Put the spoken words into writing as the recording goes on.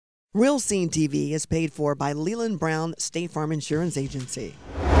Real Scene TV is paid for by Leland Brown State Farm Insurance Agency.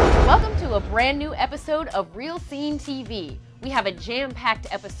 Welcome to a brand new episode of Real Scene TV. We have a jam-packed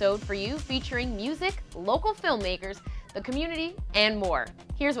episode for you featuring music, local filmmakers, the community, and more.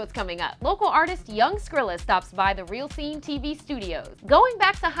 Here's what's coming up. Local artist Young Scrilla stops by the Real Scene TV studios. Going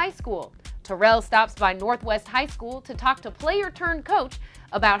back to high school, Terrell stops by Northwest High School to talk to player-turned-coach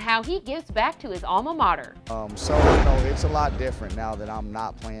about how he gives back to his alma mater. It's a lot different now that I'm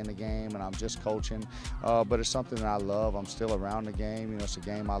not playing the game and I'm just coaching, but it's something that I love. I'm still around the game, it's a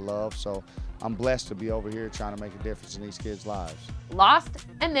game I love, so I'm blessed to be over here trying to make a difference in these kids' lives. Lost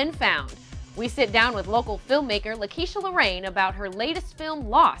and then found. We sit down with local filmmaker Lakeisha Lorraine about her latest film,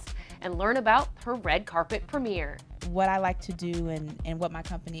 Lost, and learn about her red carpet premiere. What I like to do and what my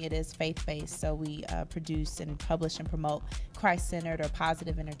company it is faith-based, so we produce and publish and promote Christ-centered or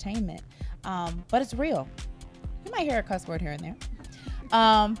positive entertainment, but it's real. You might hear a cuss word here and there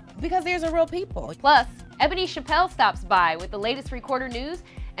because there's a real people. Plus, Ebony Chappelle stops by with the latest Recorder news,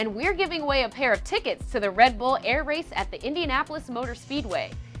 and we're giving away a pair of tickets to the Red Bull Air Race at the Indianapolis Motor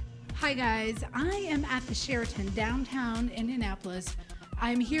Speedway. Hi guys, I am at the Sheraton downtown Indianapolis.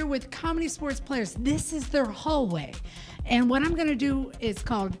 I'm here with comedy sports players. This is their hallway. And what I'm gonna do is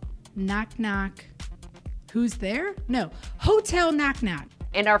called Knock Knock. Who's there? No, Hotel Knock Knock.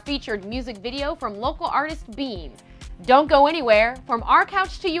 And our featured music video from local artist Beanz. Don't go anywhere. From our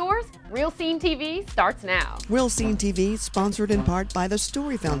couch to yours, Real Scene TV starts now. Real Scene TV, sponsored in part by the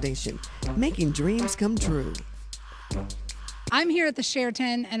Story Foundation, making dreams come true. I'm here at the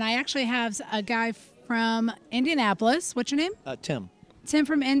Sheraton, and I actually have a guy from Indianapolis. What's your name? Tim. Tim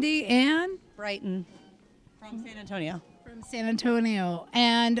from Indy and? Brighton. From San Antonio. From San Antonio.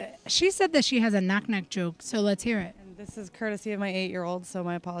 And she said that she has a knock-knock joke, so let's hear it. And this is courtesy of my 8-year-old, so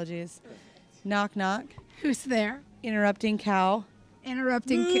my apologies. Knock, knock. Who's there? Interrupting cow.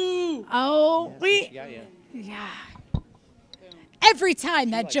 Interrupting cow. Oh, yeah. Every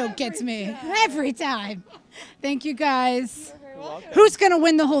time that joke gets me. Every time. Thank you, guys. Who's going to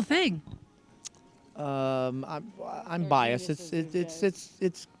win the whole thing? I'm biased.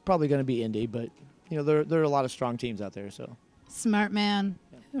 It's probably going to be Indy, but there are a lot of strong teams out there. So smart man.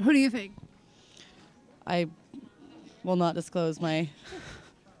 Yeah. Who do you think? I will not disclose my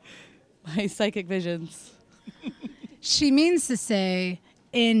psychic visions. She means to say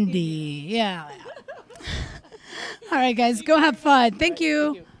Indy. Yeah. All right, guys, go have fun. Thank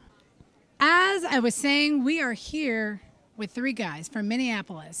you. As I was saying, we are here with 3 guys from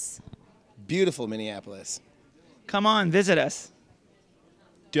Minneapolis. Beautiful Minneapolis. Come on, visit us.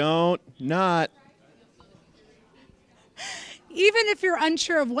 Don't not. Even if you're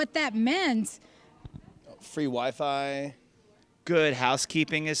unsure of what that meant. Free Wi-Fi. Good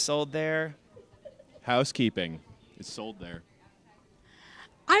housekeeping is sold there. Housekeeping is sold there.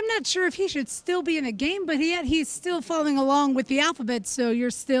 I'm not sure if he should still be in the game, but yet he's still following along with the alphabet, so you're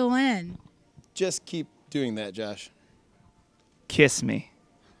still in. Just keep doing that, Josh. Kiss me.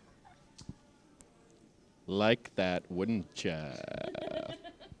 Like that, wouldn't ya?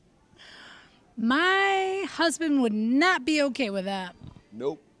 My husband would not be okay with that.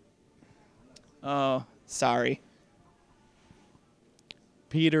 Nope. Oh, sorry.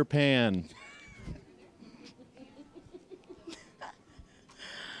 Peter Pan.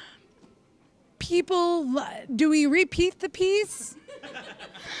 People, do we repeat the piece?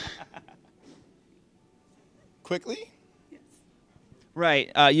 Quickly? Yes.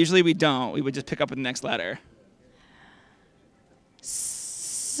 Right. Usually we don't. We would just pick up with the next letter.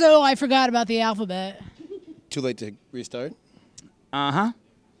 So I forgot about the alphabet. Too late to restart? Uh-huh.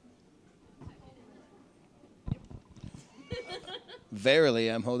 Verily,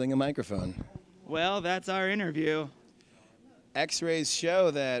 I'm holding a microphone. Well, that's our interview. X-rays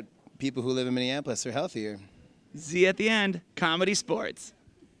show that people who live in Minneapolis are healthier. Z at the end. Comedy Sportz.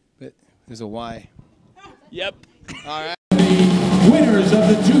 But there's a Y. Yep. All right. Winners of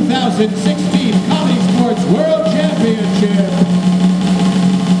the 2016 Comedy Sportz World Championship.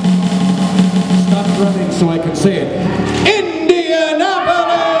 Stop running so I can say it.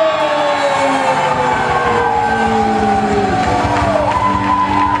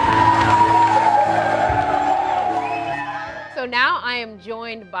 So now I am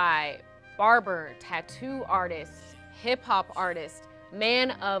joined by barber, tattoo artist, hip-hop artist,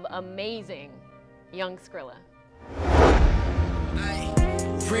 man of amazing, Young Scrilla.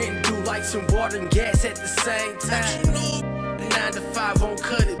 Rent, do lights and water and gas at the same time. 9 to 5 won't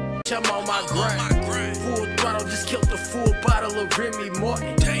cut it. I'm on my grind. Full throttle, just killed the full bottle of Remy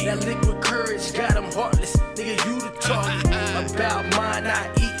Martin. That liquid courage got them heartless. Nigga, you the target. About mine,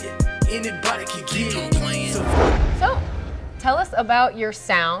 I eat it. Anybody can get it. So, Tell us about your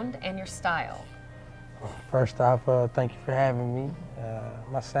sound and your style. First off, thank you for having me.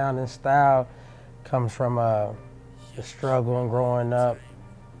 My sound and style comes from the struggle and growing up,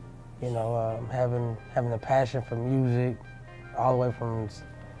 you know, having a passion for music, all the way from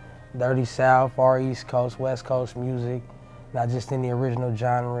dirty South, far East Coast, West Coast music, not just in the original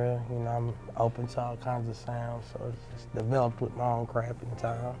genre. You know, I'm open to all kinds of sounds, so it's just developed with my own craft in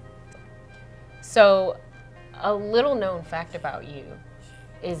time. So, a little known fact about you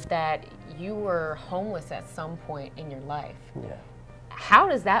is that you were homeless at some point in your life. Yeah. How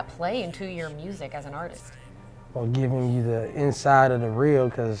does that play into your music as an artist? Well, giving you the inside of the real,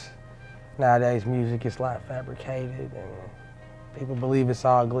 because nowadays music is a lot fabricated and people believe it's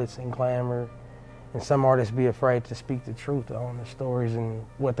all glitz and glamour. And some artists be afraid to speak the truth on the stories and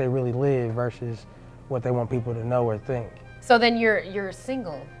what they really live versus what they want people to know or think. So then your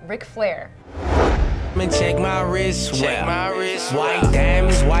single, Ric Flair. Check my wrist, white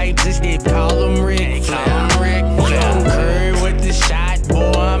diamonds, white biscuit, call them Ric Flair. Young Curry with the shot,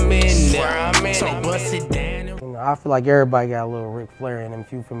 boy, I'm in there. So bust it down. You know, I feel like everybody got a little Ric Flair in him.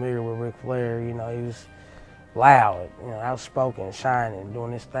 If you're familiar with Ric Flair, you know, he was loud, you know, outspoken, shining,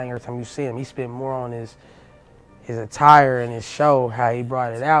 doing this thing. Every time you see him, he spent more on his attire and his show, how he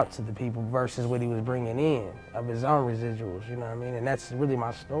brought it out to the people versus what he was bringing in of his own residuals, you know what I mean? And that's really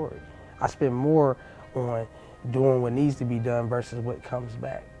my story. I spend more on doing what needs to be done versus what comes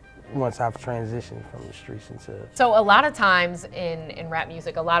back once I've transitioned from the streets into... So a lot of times in rap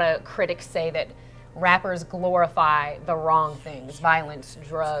music, a lot of critics say that rappers glorify the wrong things, violence,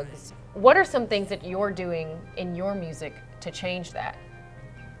 drugs. What are some things that you're doing in your music to change that?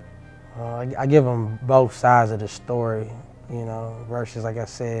 I give them both sides of the story, you know, versus, like I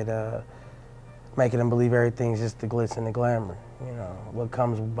said, making them believe everything's just the glitz and the glamour. You know, what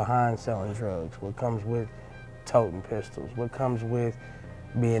comes behind selling drugs, what comes with toting pistols, what comes with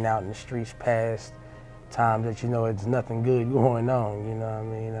being out in the streets past times that you know it's nothing good going on, you know what I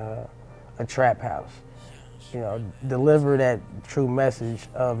mean? A trap house. You know, deliver that true message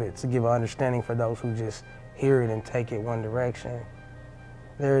of it to give an understanding for those who just hear it and take it one direction.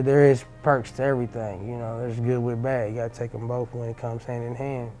 There is perks to everything, you know, there's good with bad. You gotta take them both when it comes hand in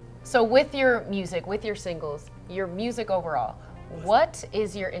hand. So with your music, with your singles, your music overall, what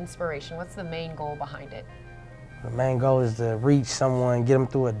is your inspiration? What's the main goal behind it? The main goal is to reach someone, get them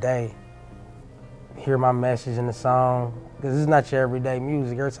through a day, hear my message in the song, because it's not your everyday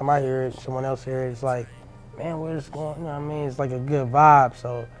music. Every time I hear it, someone else hear it, it's like, man, where's it going? You know what I mean? It's like a good vibe,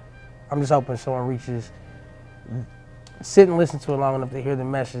 so I'm just hoping someone reaches, sit and listen to it long enough to hear the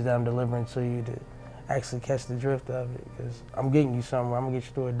message that I'm delivering to you, to actually catch the drift of it, because I'm getting you somewhere. I'm gonna get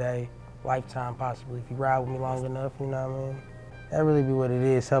you through a day, lifetime possibly, if you ride with me long enough, you know what I mean? That really be what it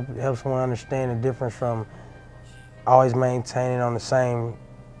is, help someone understand the difference from always maintaining on the same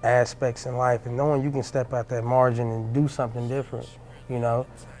aspects in life and knowing you can step out that margin and do something different, you know,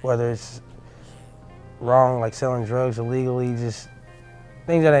 whether it's wrong, like selling drugs illegally, just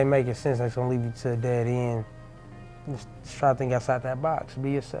things that ain't making sense, that's gonna leave you to a dead end. Just try to think outside that box,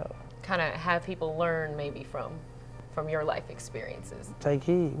 be yourself. Kind of have people learn maybe from your life experiences. Take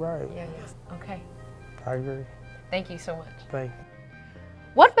heed, right. Yeah, okay. I agree. Thank you so much. Thank you.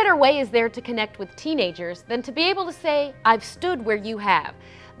 What better way is there to connect with teenagers than to be able to say, I've stood where you have?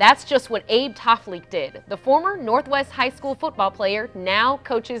 That's just what Abe Tawfeek did. The former Northwest High School football player now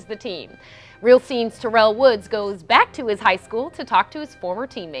coaches the team. Real Scene's Terrell Woods goes back to his high school to talk to his former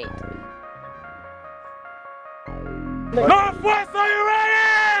teammate. Northwest, are you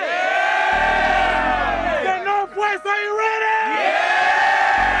ready? Yeah! The Northwest, are you ready?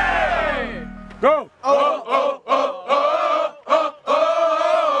 Yeah! Go! Oh, oh, oh, oh.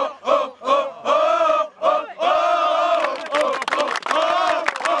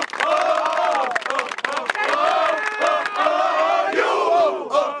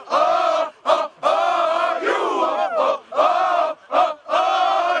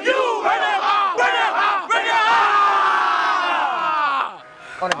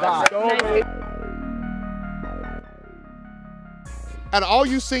 Out of all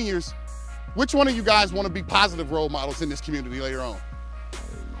you seniors, which one of you guys want to be positive role models in this community later on?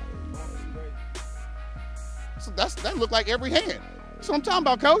 So that look like every hand. That's what I'm talking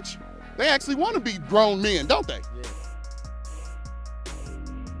about, Coach. They actually want to be grown men, don't they?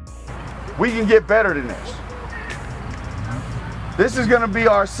 We can get better than this. This is going to be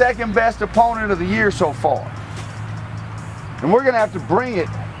our second best opponent of the year so far. And we're going to have to bring it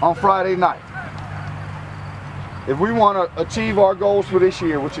on Friday night. If we want to achieve our goals for this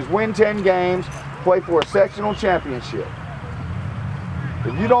year, which is win 10 games, play for a sectional championship.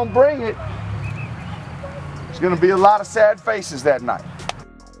 If you don't bring it, it's going to be a lot of sad faces that night.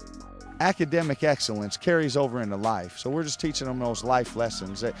 Academic excellence carries over into life. So we're just teaching them those life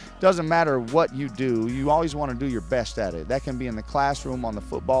lessons. It doesn't matter what you do, you always want to do your best at it. That can be in the classroom, on the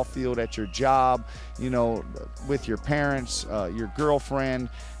football field, at your job, you know, with your parents, your girlfriend,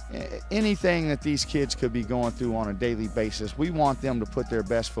 anything that these kids could be going through on a daily basis. We want them to put their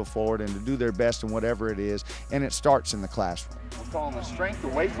best foot forward and to do their best in whatever it is, and it starts in the classroom. We're calling the strength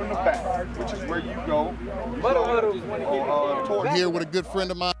away from the back, which is where you go. Here with a good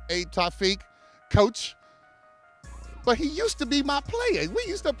friend of mine, Tawfeek, coach. But he used to be my player. We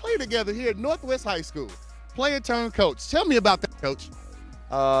used to play together here at Northwest High School. Player turned coach. Tell me about that, coach.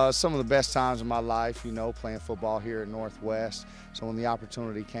 Some of the best times of my life, you know, playing football here at Northwest. So when the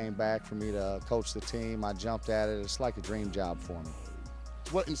opportunity came back for me to coach the team, I jumped at it. It's like a dream job for me.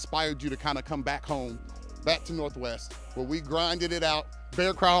 What inspired you to kind of come back home, back to Northwest, where we grinded it out,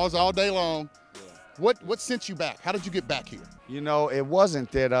 bear crawls all day long? What sent you back? How did you get back here? You know, it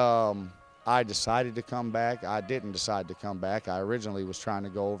wasn't that I decided to come back. I didn't decide to come back. I originally was trying to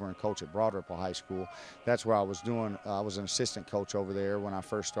go over and coach at Broad Ripple High School. That's where I was doing, I was an assistant coach over there when I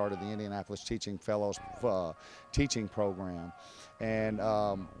first started the Indianapolis Teaching Fellows teaching program. And,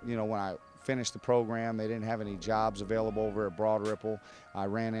 you know, when I finished the program, they didn't have any jobs available over at Broad Ripple. I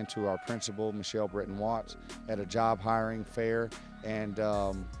ran into our principal, Michelle Britton-Watts, at a job hiring fair, and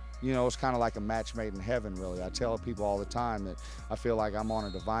you know, it's kind of like a match made in heaven, really. I tell people all the time that I feel like I'm on a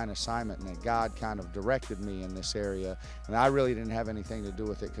divine assignment and that God kind of directed me in this area. And I really didn't have anything to do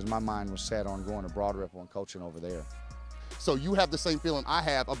with it because my mind was set on going to Broad Ripple and coaching over there. So you have the same feeling I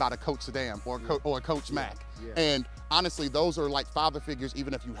have about a Coach Saddam or a Coach Mack. Yeah. And honestly, those are like father figures,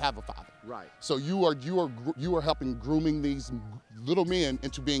 even if you have a father. Right. So you are helping grooming these little men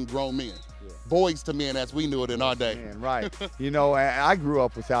into being grown men. Yeah. Boys to men, as we knew it in our day. Man, right. You know, I grew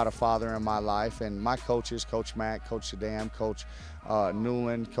up without a father in my life, and my coaches, Coach Mack, Coach Saddam, Coach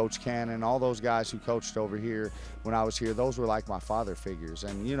Newland, Coach Cannon, all those guys who coached over here when I was here, those were like my father figures.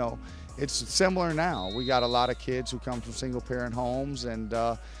 And, you know, it's similar now. We got a lot of kids who come from single-parent homes, and,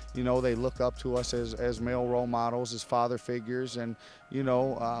 you know, they look up to us as male role models, as father figures, and, you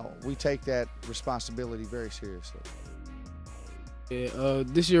know, we take that responsibility very seriously. Yeah,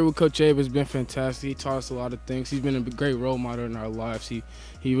 this year with Coach Abe has been fantastic. He taught us a lot of things. He's been a great role model in our lives. He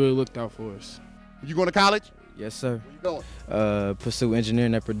really looked out for us. You going to college? Yes, sir. Where you going? Pursue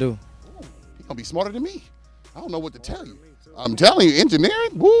engineering at Purdue. Ooh, he's going to be smarter than me. I don't know what to tell you. I'm telling you,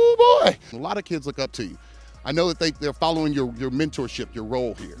 engineering, woo boy. A lot of kids look up to you. I know that they're following your mentorship, your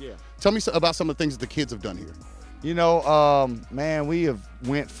role here. Yeah. Tell me about some of the things that the kids have done here. You know, man, we have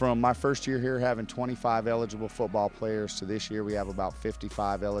went from my first year here having 25 eligible football players to this year we have about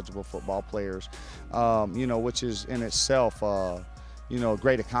 55 eligible football players, you know, which is in itself, you know, a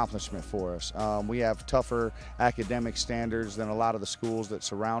great accomplishment for us. We have tougher academic standards than a lot of the schools that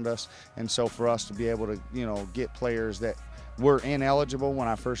surround us, and so for us to be able to, you know, get players that were ineligible when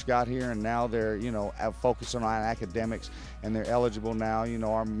I first got here, and now they're, you know, focusing on academics and they're eligible now. You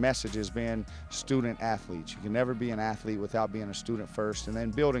know, our message has been student athletes. You can never be an athlete without being a student first, and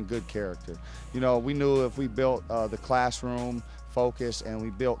then building good character. You know, we knew if we built the classroom focus and we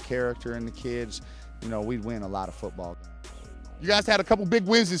built character in the kids, you know, we'd win a lot of football games. You guys had a couple big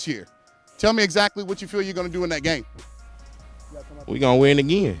wins this year. Tell me exactly what you feel you're going to do in that game. We're going to win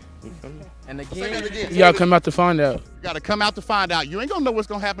again. And again, you got to come out to find out. You got to come out to find out. You ain't going to know what's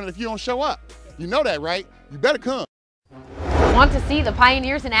going to happen if you don't show up. You know that, right? You better come. Want to see the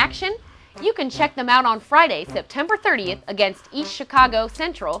Pioneers in action? You can check them out on Friday, September 30th against East Chicago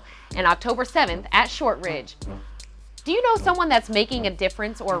Central and October 7th at Shortridge. Do you know someone that's making a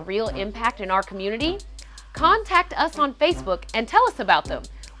difference or a real impact in our community? Contact us on Facebook and tell us about them.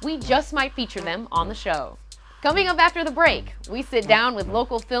 We just might feature them on the show. Coming up after the break, we sit down with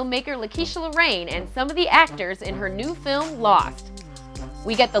local filmmaker Lakeisha Lorraine and some of the actors in her new film, Lost.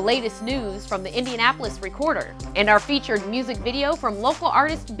 We get the latest news from the Indianapolis Recorder and our featured music video from local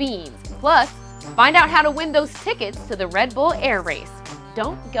artist Beanz. Plus, find out how to win those tickets to the Red Bull Air Race.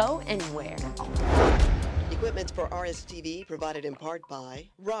 Don't go anywhere. Equipment for RSTV provided in part by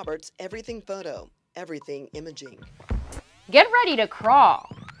Roberts Everything Photo, Everything Imaging. Get ready to crawl.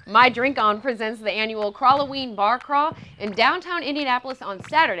 My Drink On presents the annual Crawloween Bar Crawl in downtown Indianapolis on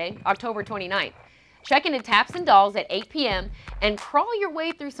Saturday, October 29th. Check into Taps and Dolls at 8 p.m. and crawl your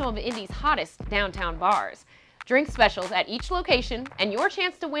way through some of Indy's hottest downtown bars. Drink specials at each location and your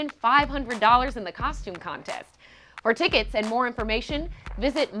chance to win $500 in the costume contest. For tickets and more information,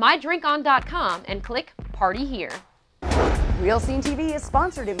 visit mydrinkon.com and click Party Here. Real Scene TV is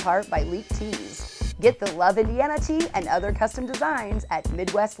sponsored in part by Leak Tees. Get the Love Indiana tee and other custom designs at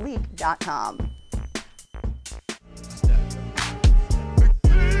MidwestLeak.com.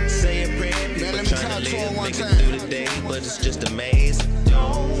 make it through the day, but it's just a maze.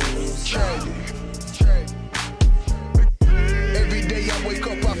 Don't trade it. Every day I wake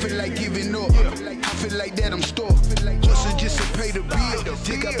up, I feel like giving up. I feel like that I'm stuck. Hustle just to pay the bill.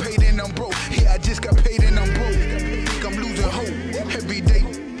 Think I paid and I'm broke. Yeah, I just got paid and I'm broke. Think I'm losing hope. Every day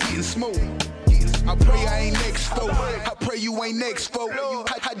getting smoke. I pray I ain't next, folk. I pray you ain't next, folk.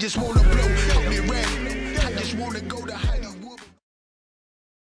 I just wanna blow. Hold it rap. I just wanna go to Hollywood.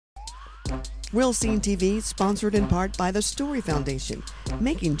 Real Scene TV, sponsored in part by the Story Foundation,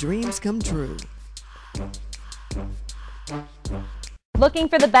 making dreams come true. Looking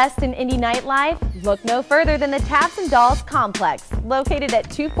for the best in indie nightlife? Look no further than the Taps and Dolls Complex. Located at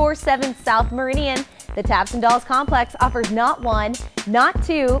 247 South Meridian, the Taps and Dolls Complex offers not one, not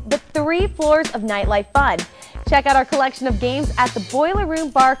two, but 3 floors of nightlife fun. Check out our collection of games at the Boiler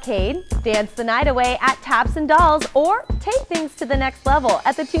Room Barcade, dance the night away at Taps and Dolls, or take things to the next level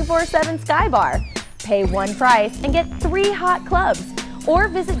at the 247 Sky Bar. Pay one price and get 3 hot clubs, or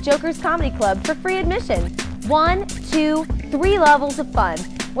visit Joker's Comedy Club for free admission. 1, 2, 3 levels of fun.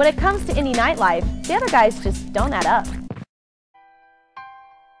 When it comes to indie nightlife, the other guys just don't add up.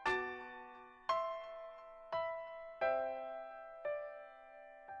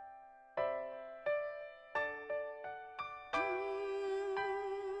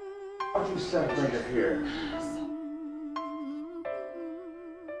 How'd you separate it here?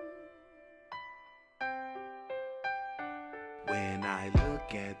 When I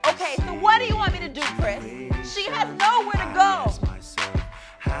look at okay, so what do you want me to do, Chris? She has nowhere to go.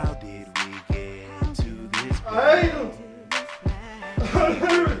 How did we get to this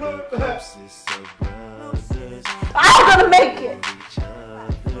I'm gonna make it.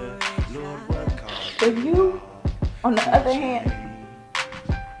 But you, on the other hand,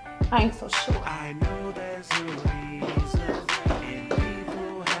 I ain't so sure. I know there's a reason, and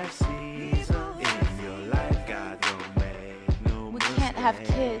people have seasons. In your life, God don't make no We can't have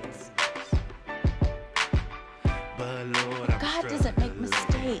kids. But Lord, God doesn't make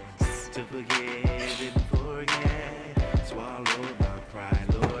mistakes. to forgive and forget. Swallow my pride,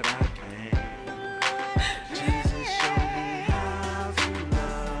 Lord, I can't. Jesus, show me how to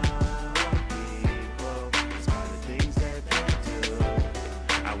love people. In spite of things that they do,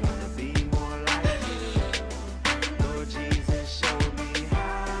 I wanna be more like you. Lord Jesus, show me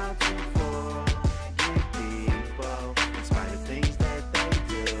how to forgive people. In spite of things that they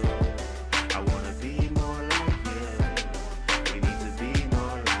do, I wanna be more like you. We need to be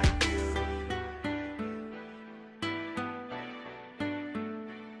more like you.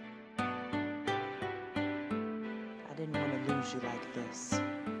 I didn't want to lose you like this.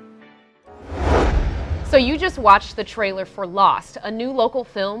 So you just watched the trailer for Lost, a new local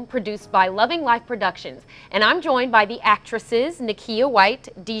film produced by Loving Life Productions. And I'm joined by the actresses, Nakia White,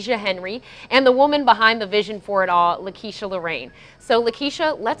 Deja Henry, and the woman behind the vision for it all, Lakeisha Lorraine. So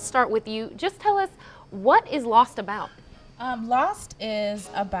Lakeisha, let's start with you. Just tell us, what is Lost about? Lost is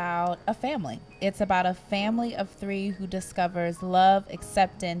about a family. It's about a family of 3 who discovers love,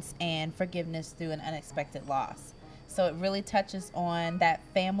 acceptance, and forgiveness through an unexpected loss. So it really touches on that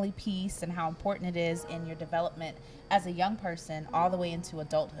family piece and how important it is in your development as a young person all the way into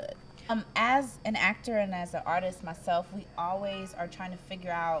adulthood. As an actor and as an artist myself, we always are trying to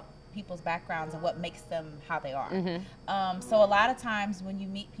figure out people's backgrounds and what makes them how they are. So a lot of times when you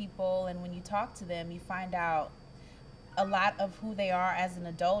meet people and when you talk to them, you find out a lot of who they are as an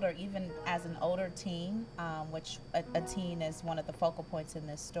adult or even as an older teen, which a teen is one of the focal points in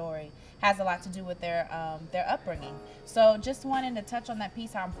this story, has a lot to do with their upbringing. So just wanting to touch on that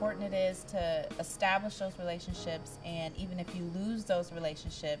piece, how important it is to establish those relationships, and even if you lose those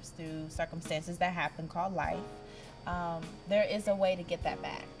relationships through circumstances that happen called life, there is a way to get that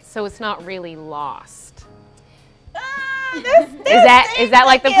back. So it's not really lost. Is that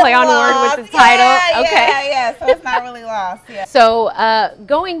like the play on word with the title? Yeah, so it's not really lost. Yeah. So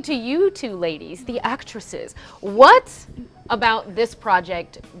going to you two ladies, the actresses, what about this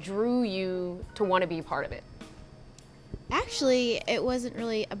project drew you to want to be part of it? Actually, it wasn't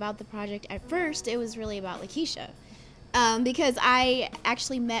really about the project at first. It was really about Lakeisha. Because I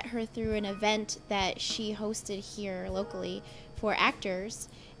actually met her through an event that she hosted here locally for actors.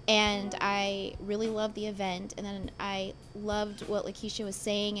 And I really loved the event, and then I loved what Lakeisha was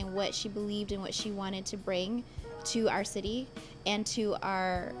saying and what she believed and what she wanted to bring to our city and to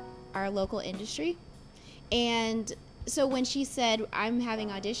our local industry. And So when she said, I'm having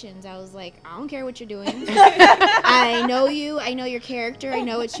auditions, I was like, I don't care what you're doing. I know you, I know your character, I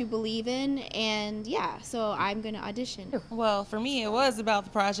know what you believe in, and yeah, so I'm going to audition. Well, for me, it was about the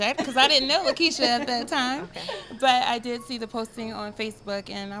project because I didn't know Lakeisha at that time. But I did see the posting on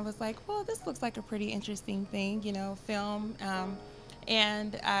Facebook, and I was like, well, this looks like a pretty interesting thing, you know, film.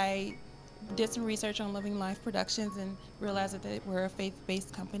 And I did some research on Living Life Productions and realized that they were a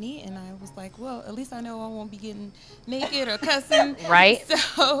faith-based company, and I was like, well, at least I know I won't be getting naked or cussing. Right.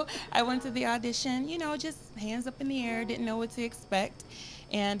 So I went to the audition, you know, just hands up in the air, didn't know what to expect.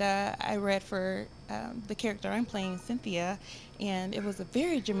 And I read for the character I'm playing, Cynthia, and it was a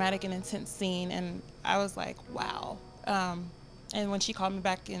very dramatic and intense scene, and I was like, wow. And when she called me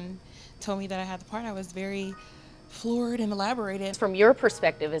back and told me that I had the part, I was very floored and elaborated. From your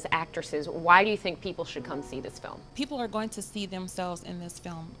perspective as actresses, why do you think people should come see this film? People are going to see themselves in this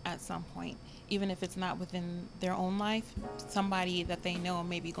film at some point, even if it's not within their own life. Somebody that they know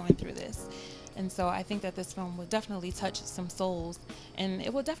may be going through this. And so I think that this film will definitely touch some souls, and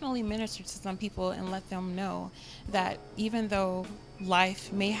it will definitely minister to some people and let them know that even though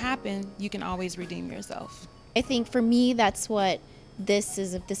life may happen, you can always redeem yourself. I think for me, that's what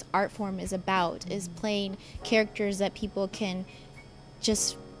this art form is about, is playing characters that people can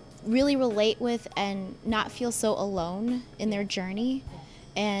just really relate with and not feel so alone in their journey.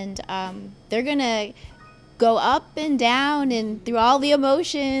 And they're gonna go up and down and through all the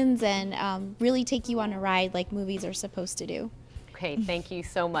emotions and really take you on a ride like movies are supposed to do. Okay, thank you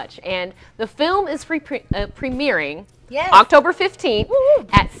so much. And the film is premiering Yes. October 15th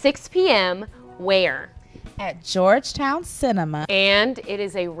at 6 p.m. Where? At Georgetown Cinema. And it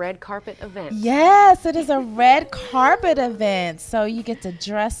is a red carpet event. Yes, it is a red carpet event. So you get to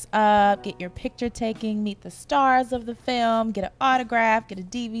dress up, get your picture taking, meet the stars of the film, get an autograph, get a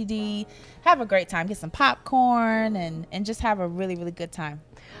DVD, have a great time, get some popcorn, and just have a really, really good time.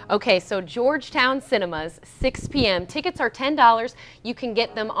 Okay, so Georgetown Cinemas, 6 p.m. Tickets are $10. You can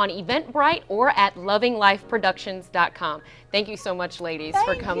get them on Eventbrite or at lovinglifeproductions.com. Thank you so much, ladies,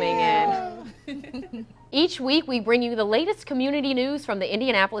 for coming in. Each week, we bring you the latest community news from the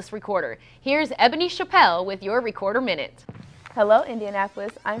Indianapolis Recorder. Here's Ebony Chappelle with your Recorder Minute. Hello,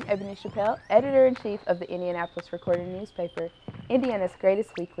 Indianapolis. I'm Ebony Chappelle, Editor-in-Chief of the Indianapolis Recorder newspaper, Indiana's greatest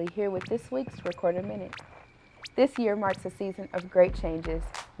weekly, here with this week's Recorder Minute. This year marks a season of great changes,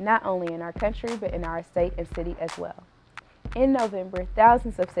 not only in our country, but in our state and city as well. In November,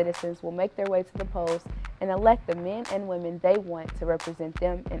 thousands of citizens will make their way to the polls and elect the men and women they want to represent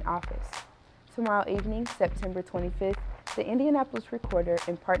them in office. Tomorrow evening, September 25th, the Indianapolis Recorder,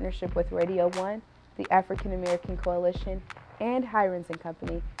 in partnership with Radio 1, the African American Coalition, and Hirons &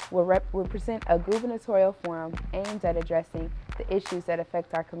 Company, will present a gubernatorial forum aimed at addressing the issues that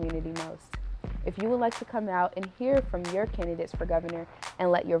affect our community most. If you would like to come out and hear from your candidates for governor and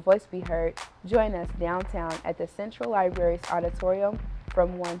let your voice be heard, join us downtown at the Central Library's auditorium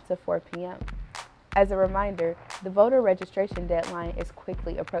from 1 to 4 p.m. As a reminder, the voter registration deadline is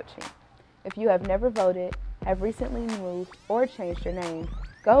quickly approaching. If you have never voted, have recently moved, or changed your name,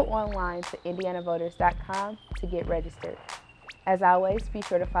 go online to indianavoters.com to get registered. As always, be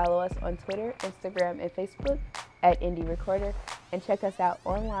sure to follow us on Twitter, Instagram, and Facebook at Indie Recorder, and check us out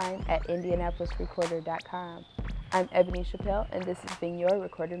online at indianapolisrecorder.com. I'm Ebony Chappelle, and this has been your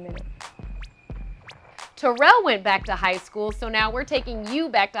Recorder Minute. Terrell went back to high school, so now we're taking you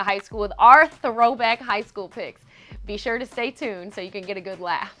back to high school with our throwback high school picks. Be sure to stay tuned so you can get a good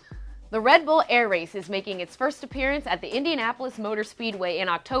laugh. The Red Bull Air Race is making its first appearance at the Indianapolis Motor Speedway in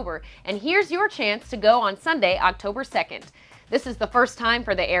October, and here's your chance to go on Sunday, October 2nd. This is the first time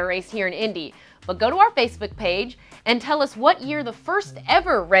for the Air Race here in Indy, but go to our Facebook page and tell us what year the first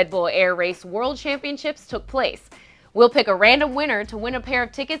ever Red Bull Air Race World Championships took place. We'll pick a random winner to win a pair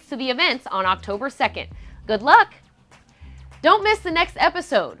of tickets to the events on October 2nd. Good luck! Don't miss the next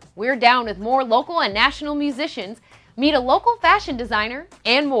episode. We're down with more local and national musicians, meet a local fashion designer,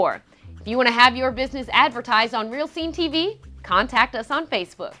 and more. If you want to have your business advertised on Real Scene TV, contact us on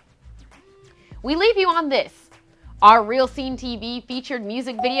Facebook. We leave you on this. Our Real Scene TV featured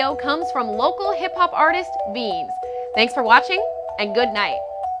music video comes from local hip-hop artist Beanz. Thanks for watching, and good night.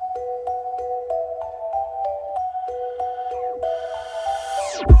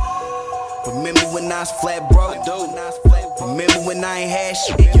 Remember when I was flat broke? Remember when I ain't had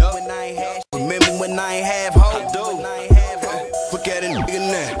shit? Remember when I ain't have hope? Look at a nigga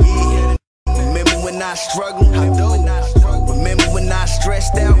now. Remember when I struggled? Remember when I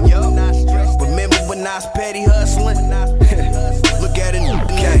stressed out? Remember when I was petty hustling? Look at a nigga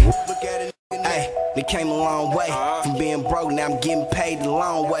now. Hey, they came a long way from being broke. Now I'm getting paid the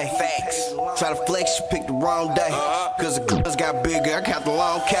long way. Facts. Try to flex, you picked the wrong day. got bigger, I got the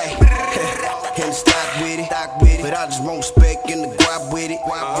long K. And stock with it, but I just want respect in the guap with it.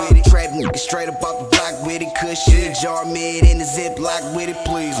 Trap nigga straight up off the block with it. Cushion, jar mid in the ziplock with it,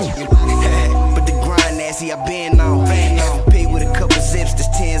 please. But the grind nasty, I been on. P with a couple zips, that's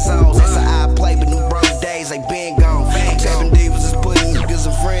 10 zones. That's how I play, but new broke days like been gone. I'm tapping divas, just putting niggas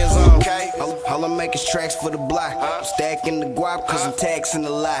and friends on. All I make is tracks for the block. I'm stacking the guap, cause I'm taxing a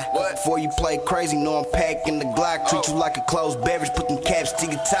lot. Before you play crazy, know I'm packing the Glock. Treat you like a closed beverage, put them caps to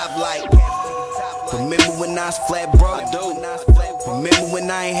your top like. Remember when I was flat broke? Remember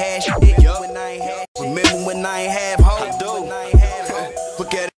when I ain't had shit? Remember when I ain't have hope?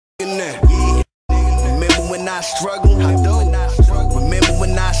 Look at it in there. Remember when I struggled? Remember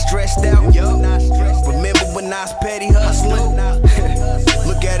when I stressed out? Remember when I was petty hustling?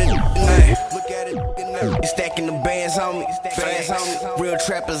 Look at it in there. Stacking the bands on me. Real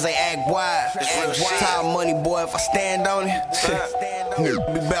trappers, they act wide. Tall money, boy, if I stand on it. Be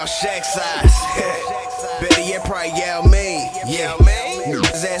about Shaq size. Better yet, probably Yao Ming.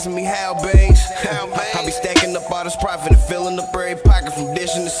 Niggas asking me how Beanz. I be stacking up all this profit and filling up every pocket from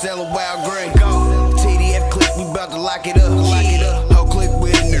dishing to selling wild green. TDF click, we about to lock it up. Whole click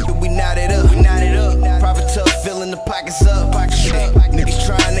with it, nigga, we knot it up. Profit tough, filling the pockets up. Niggas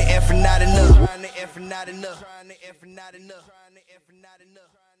trying to effort, not enough.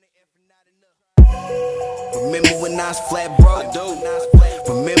 Remember when I was flat broke?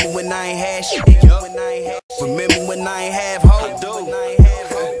 Remember when I ain't had shit? Remember when I ain't have hope?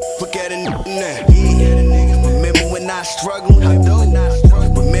 Look at it now. Remember when I struggled?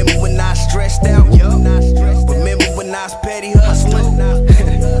 Remember when I stressed out? Remember when I was petty hustling?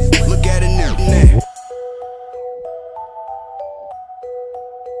 Look at it now.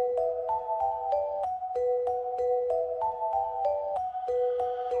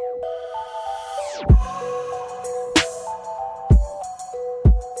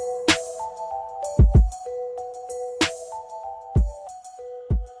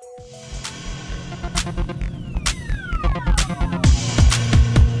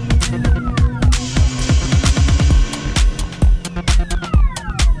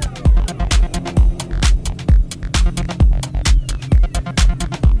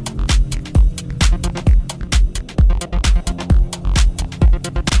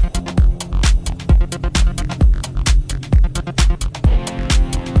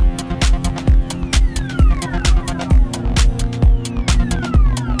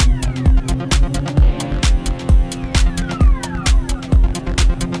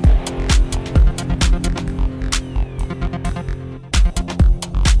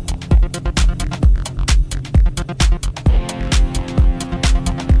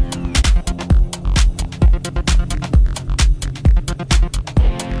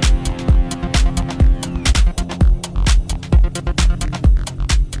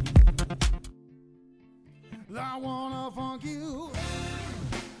 I wanna funk you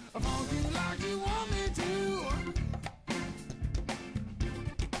like you want me to.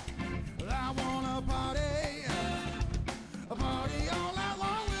 I wanna party all night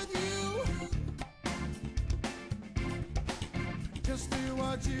long with you. Just do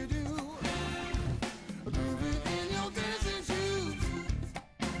what you do, groove it in your dancing shoes.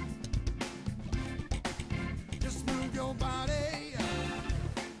 Just move your body,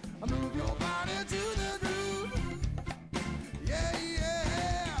 move your body to the groove.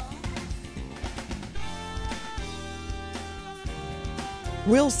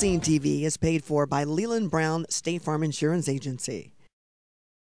 Real Scene TV is paid for by Leland Brown State Farm Insurance Agency.